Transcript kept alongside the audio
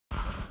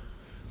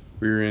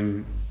We're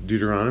in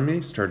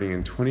Deuteronomy, starting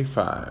in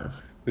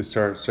 25. This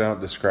starts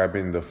out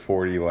describing the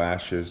 40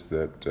 lashes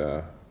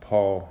that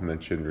Paul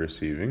mentioned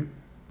receiving.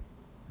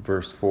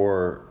 Verse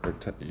 4,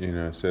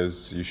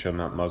 says, "You shall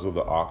not muzzle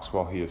the ox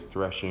while he is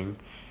threshing."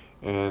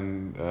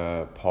 And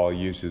Paul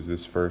uses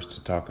this verse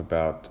to talk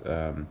about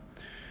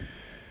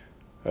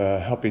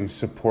helping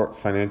support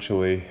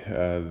financially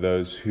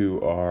those who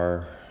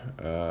are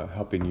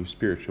helping you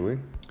spiritually.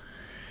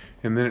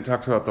 And then it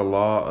talks about the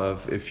law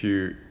of if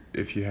you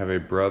have a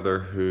brother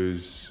who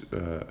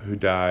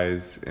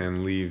dies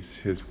and leaves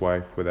his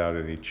wife without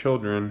any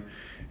children,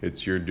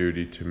 it's your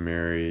duty to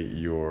marry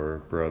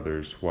your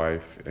brother's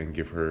wife and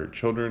give her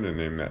children and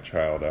name that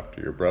child after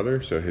your brother,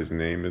 so his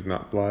name is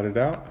not blotted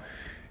out.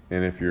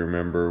 And if you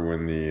remember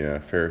when the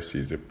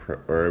Pharisees,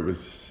 or it was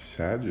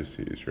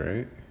Sadducees,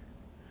 right?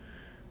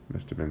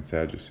 Must have been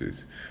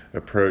Sadducees,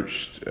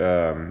 approached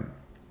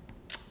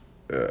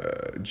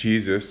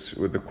Jesus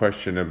with the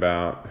question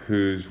about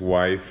whose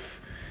wife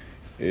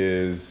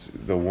is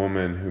the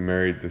woman who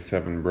married the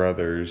 7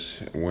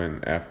 brothers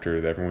when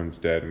after everyone's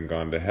dead and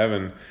gone to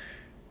heaven.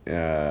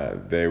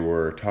 They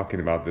were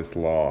talking about this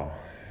law,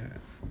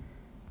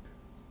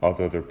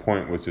 although their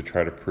point was to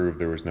try to prove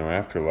there was no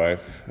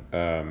afterlife.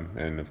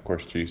 And of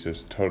course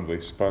Jesus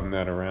totally spun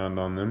that around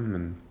on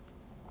them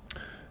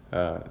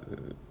and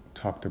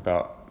talked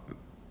about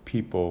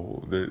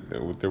people,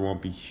 there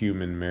won't be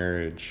human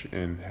marriage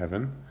in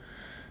heaven.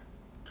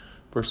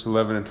 Verse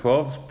 11 and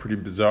 12 is pretty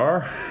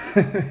bizarre.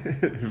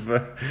 If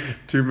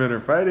 2 men are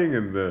fighting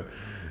and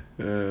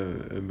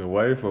the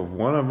wife of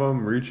one of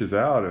them reaches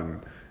out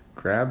and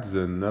grabs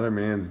another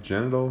man's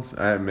genitals,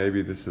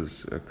 maybe this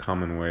was a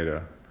common way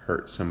to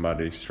hurt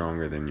somebody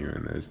stronger than you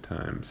in those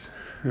times.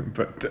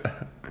 But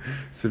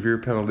severe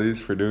penalties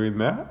for doing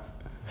that.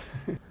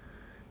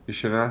 You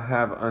shall not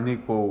have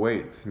unequal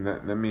weights, and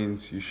that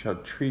means you shall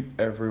treat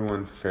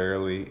everyone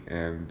fairly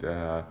and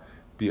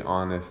be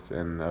honest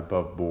and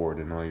above board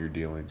in all your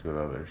dealings with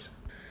others.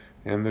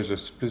 And there's a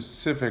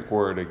specific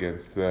word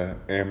against the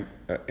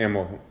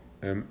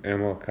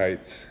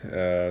Amalekites,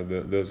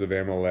 those of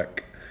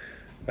Amalek,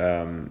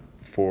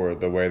 for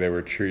the way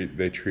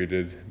they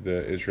treated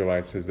the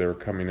Israelites as they were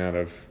coming out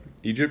of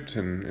Egypt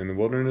and in the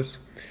wilderness.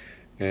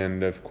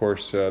 And of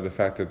course, the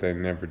fact that they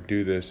never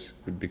do this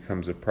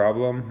becomes a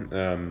problem.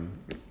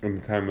 In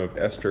the time of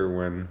Esther,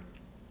 when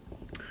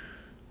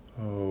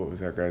what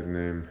was that guy's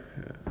name?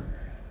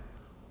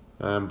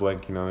 I'm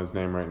blanking on his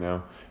name right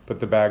now. But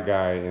the bad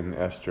guy in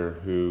Esther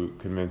who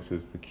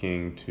convinces the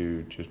king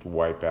to just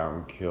wipe out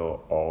and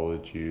kill all the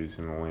Jews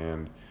in the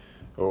land,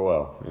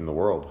 in the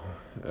world.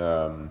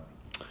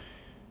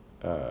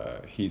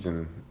 He's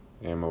an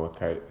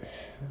Amalekite.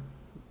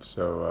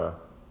 So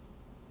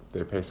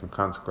they pay some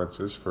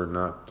consequences for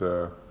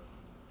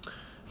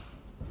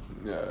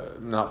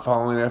not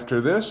following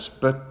after this,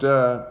 but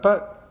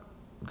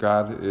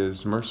God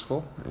is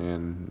merciful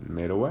and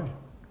made a way.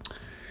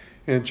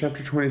 And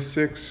chapter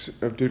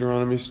 26 of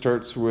Deuteronomy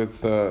starts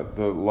with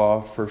the law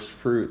of first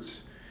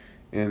fruits,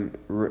 and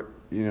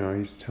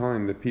he's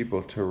telling the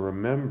people to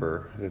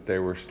remember that they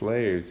were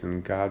slaves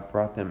and God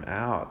brought them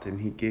out,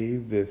 and He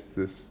gave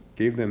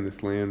them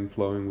this land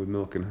flowing with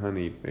milk and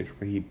honey.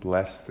 Basically, He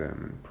blessed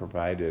them and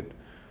provided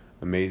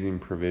amazing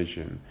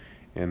provision,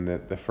 and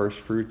that the first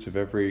fruits of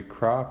every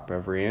crop,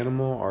 every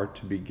animal, are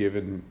to be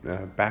given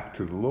back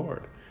to the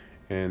Lord,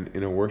 and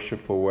in a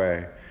worshipful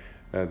way.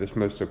 This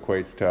most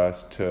equates to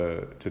us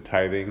to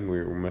tithing.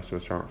 Most of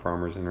us aren't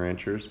farmers and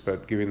ranchers,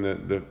 but giving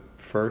the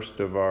first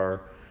of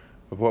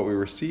what we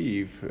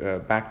receive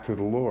back to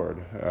the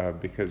Lord,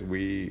 because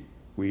we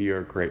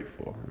are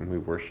grateful and we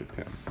worship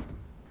Him.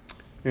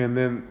 And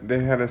then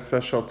they had a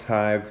special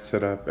tithe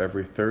set up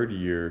every 3rd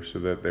year so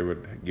that they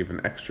would give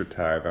an extra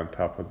tithe on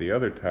top of the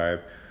other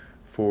tithe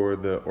for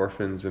the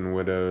orphans and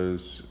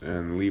widows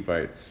and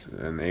Levites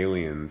and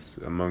aliens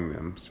among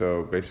them.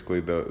 So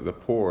basically the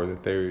poor,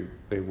 that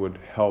they would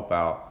help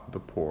out the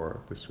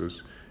poor. This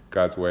was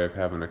God's way of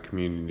having a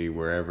community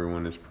where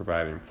everyone is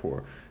providing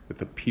for, that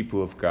the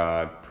people of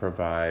God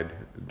provide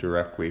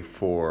directly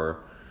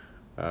for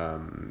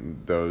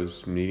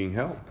those needing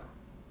help.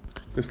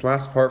 This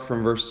last part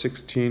from verse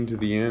 16 to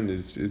the end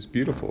is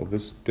beautiful.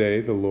 "This day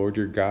the Lord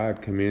your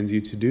God commands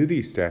you to do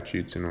these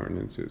statutes and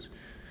ordinances.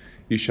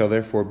 You shall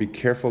therefore be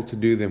careful to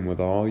do them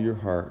with all your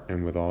heart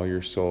and with all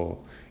your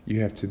soul. You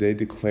have today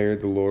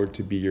declared the Lord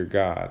to be your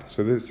God."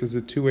 So this is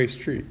a two-way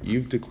street.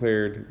 You've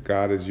declared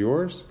God is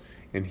yours,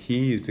 and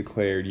He has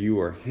declared you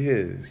are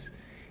His.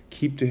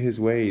 Keep to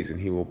His ways, and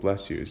He will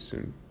bless you. So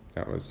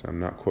I'm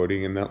not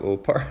quoting in that little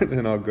part,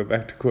 and I'll go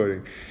back to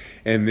quoting.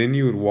 "And then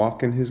you would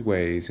walk in His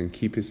ways and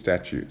keep His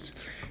statutes,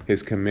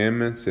 His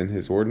commandments and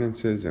His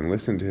ordinances, and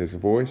listen to His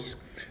voice.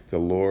 The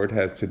Lord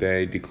has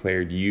today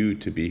declared you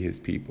to be His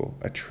people,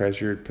 a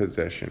treasured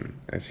possession,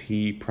 as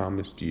He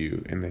promised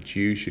you, and that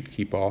you should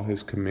keep all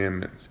His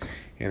commandments,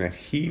 and that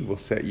He will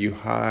set you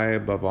high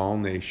above all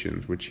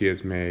nations which He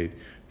has made,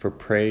 for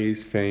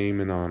praise, fame,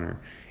 and honor,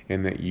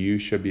 and that you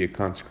shall be a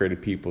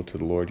consecrated people to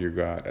the Lord your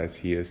God, as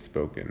He has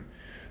spoken."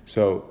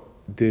 So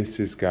this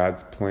is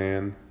God's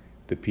plan.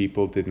 The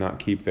people did not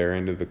keep their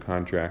end of the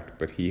contract,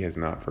 but he has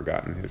not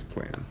forgotten his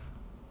plan.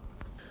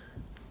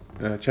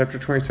 Chapter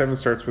 27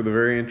 starts with a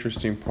very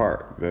interesting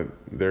part that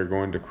they're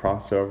going to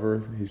cross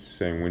over. He's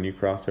saying when you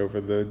cross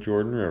over the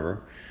Jordan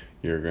River,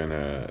 you're going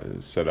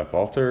to set up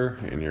altar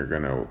and you're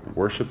going to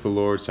worship the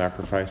Lord,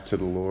 sacrifice to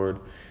the Lord.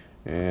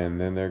 And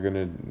then they're going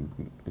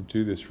to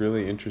do this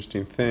really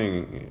interesting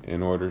thing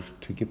in order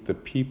to get the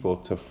people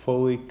to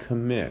fully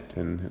commit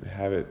and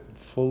have it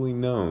fully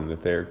known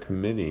that they are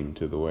committing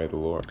to the way of the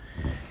Lord.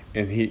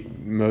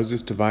 And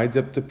Moses divides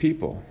up the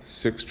people.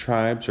 6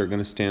 tribes are going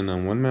to stand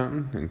on one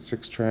mountain, and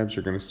 6 tribes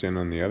are going to stand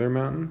on the other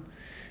mountain.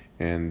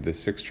 And the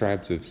 6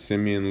 tribes of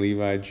Simeon,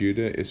 Levi,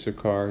 Judah,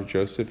 Issachar,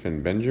 Joseph,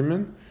 and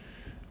Benjamin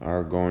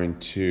are going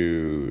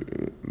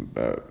to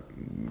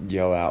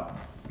yell out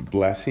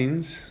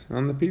blessings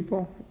on the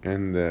people.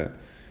 And the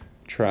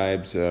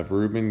tribes of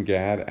Reuben,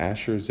 Gad,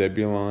 Asher,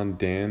 Zebulun,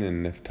 Dan,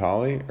 and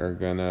Naphtali are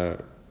gonna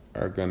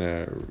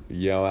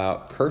yell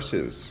out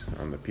curses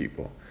on the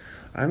people.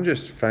 I'm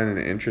just finding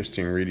it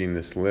interesting reading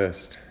this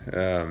list.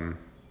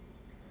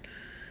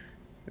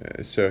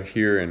 So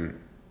here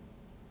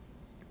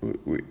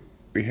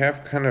we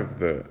have kind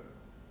of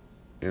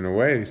in a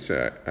way,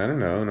 so I don't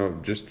know,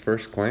 just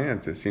first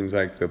glance, it seems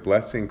like the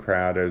blessing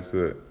crowd are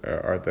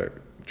the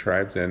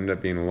tribes that end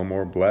up being a little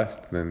more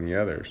blessed than the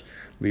others.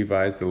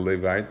 Levi's the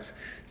Levites.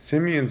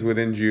 Simeon's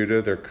within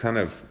Judah. They kind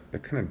of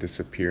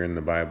disappear in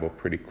the Bible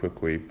pretty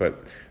quickly,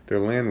 but their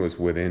land was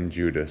within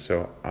Judah.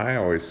 So I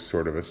always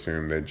sort of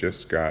assumed they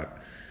just got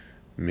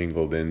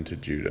mingled into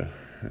Judah.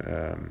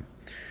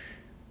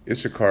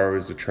 Issachar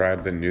was the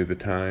tribe that knew the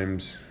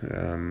times.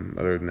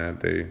 Other than that,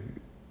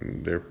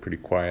 they're a pretty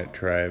quiet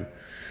tribe.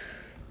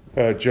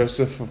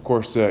 Joseph, of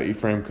course,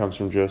 Ephraim comes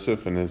from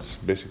Joseph and is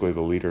basically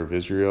the leader of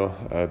Israel.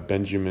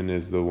 Benjamin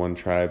is the one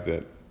tribe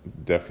that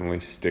definitely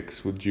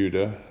sticks with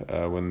Judah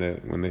when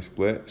they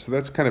split. So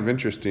that's kind of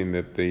interesting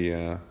that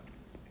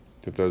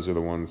that those are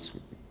the ones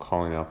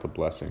calling out the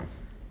blessing.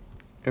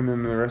 And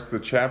then the rest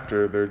of the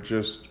chapter, they're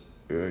just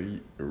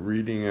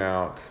reading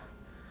out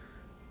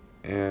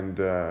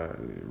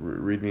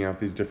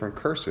these different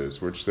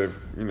curses, which they've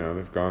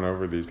gone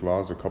over these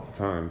laws a couple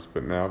times,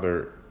 but now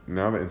that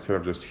instead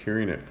of just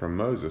hearing it from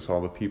Moses, all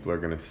the people are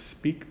going to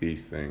speak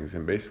these things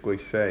and basically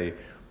say,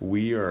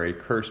 we are a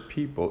cursed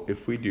people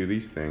if we do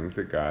these things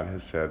that God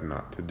has said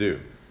not to do.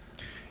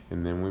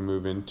 And then we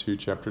move into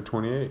chapter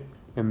 28.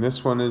 And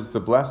this one is the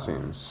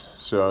blessings.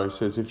 So he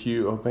says, if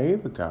you obey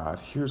the God,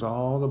 here's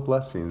all the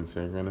blessings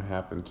that are going to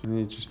happen to you. And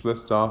he just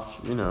lists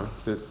off,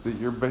 that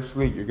you're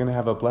going to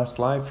have a blessed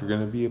life. You're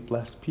going to be a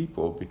blessed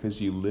people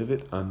because you live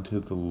it unto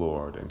the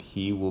Lord, and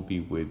he will be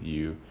with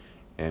you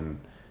and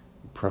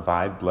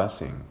provide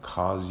blessing,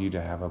 cause you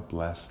to have a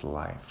blessed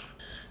life.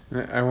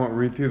 And I won't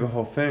read through the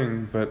whole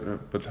thing,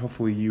 but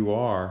hopefully you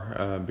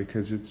are,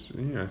 because it's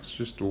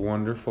just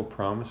wonderful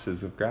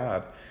promises of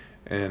God.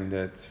 And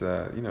it's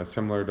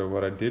similar to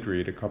what I did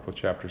read a couple of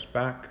chapters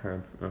back,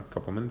 a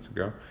couple minutes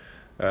ago.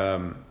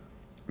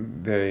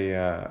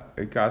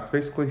 God's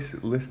basically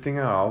listing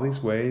out all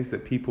these ways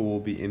that people will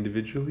be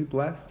individually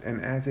blessed,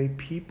 and as a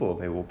people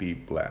they will be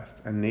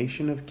blessed, a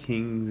nation of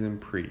kings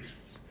and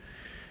priests.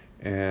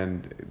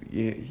 And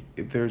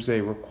there's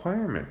a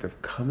requirement of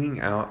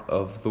coming out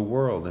of the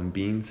world and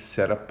being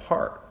set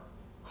apart,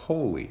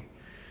 holy.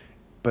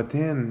 But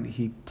then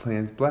he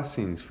plans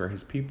blessings for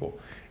his people.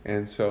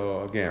 And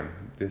so again,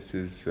 this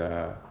is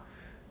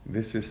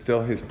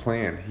still his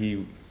plan.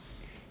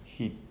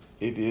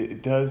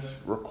 It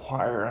does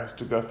require us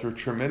to go through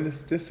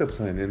tremendous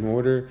discipline in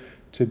order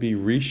to be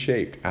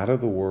reshaped out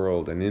of the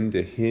world and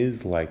into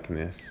his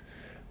likeness.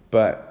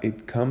 But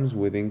it comes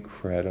with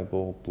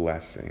incredible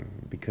blessing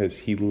because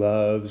he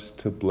loves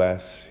to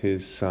bless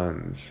his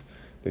sons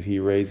that he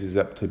raises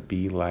up to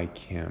be like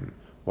him.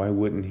 Why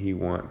wouldn't he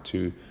want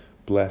to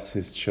bless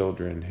his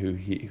children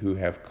who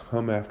have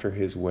come after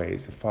his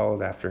ways,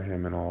 followed after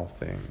him in all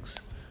things?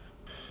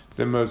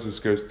 Then Moses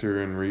goes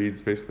through and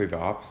reads basically the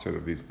opposite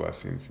of these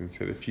blessings and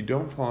said, if you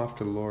don't follow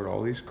after the Lord,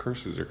 all these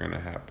curses are going to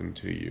happen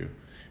to you.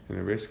 And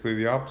they're basically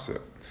the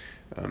opposite.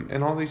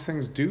 And all these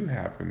things do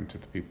happen to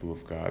the people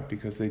of God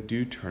because they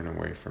do turn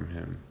away from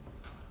him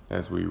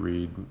as we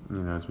read,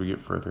 as we get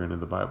further into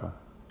the Bible.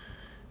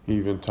 He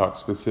even talks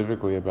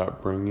specifically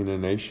about bringing a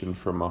nation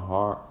from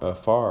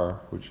afar,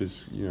 which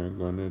is,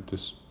 going to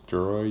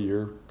destroy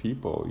your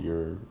people,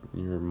 your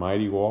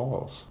mighty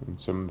walls, and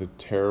some of the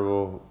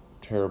terrible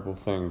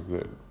things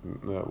that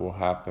will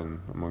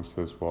happen amongst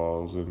those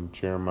walls. And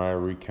Jeremiah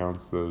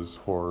recounts those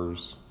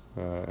horrors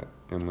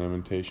in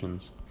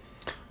Lamentations.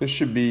 This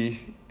should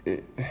be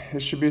a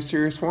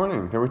serious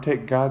warning that we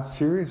take God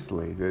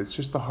seriously. It's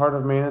just the heart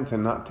of man to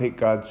not take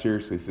God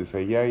seriously, to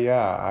say,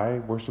 yeah, I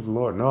worship the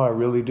Lord. No, I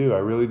really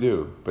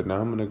do. But now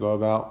I'm going to go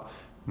about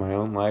my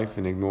own life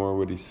and ignore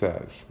what he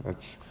says.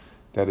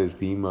 That is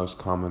the most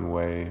common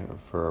way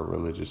for a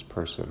religious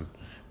person,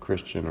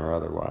 Christian or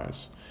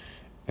otherwise.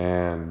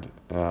 And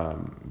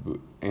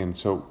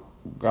so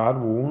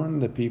God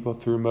warned the people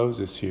through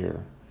Moses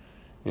here.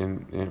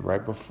 and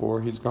right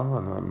before he's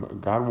gone,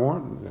 God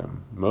warned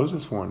them.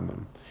 Moses warned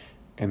them,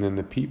 and then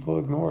the people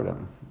ignored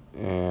him.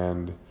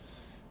 And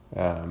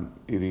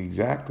the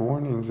exact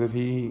warnings that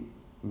he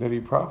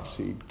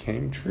prophesied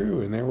came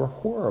true, and they were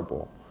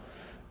horrible.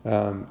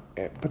 But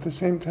at the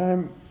same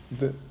time,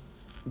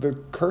 the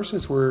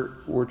curses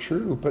were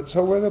true, but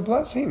so were the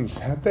blessings.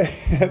 Had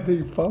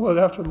they followed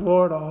after the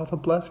Lord, all the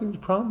blessings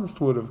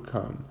promised would have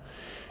come.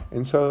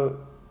 And so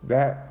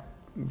that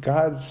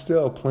God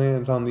still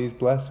plans on these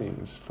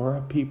blessings for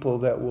a people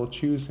that will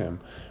choose him.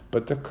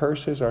 But the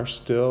curses are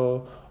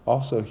still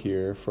also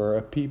here for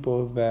a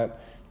people that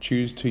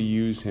choose to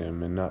use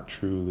him and not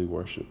truly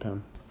worship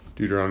him.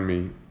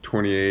 Deuteronomy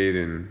 28,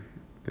 and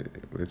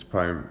it's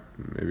probably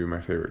maybe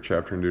my favorite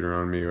chapter in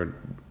Deuteronomy,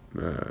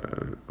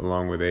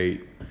 along with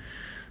 8.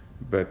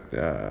 But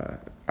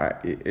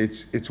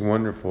it's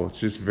wonderful. It's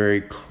just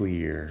very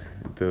clear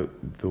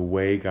the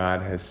way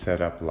God has set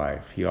up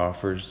life. He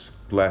offers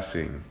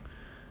blessing,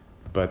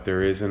 but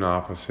there is an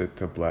opposite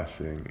to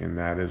blessing, and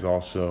that is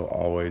also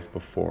always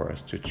before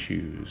us to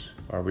choose.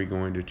 Are we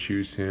going to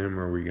choose him,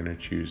 or are we going to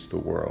choose the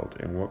world?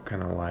 And what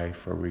kind of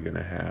life are we going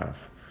to have?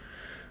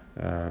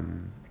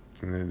 And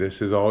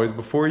this is always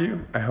before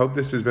you. I hope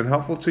this has been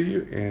helpful to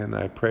you, and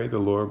I pray the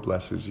Lord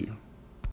blesses you.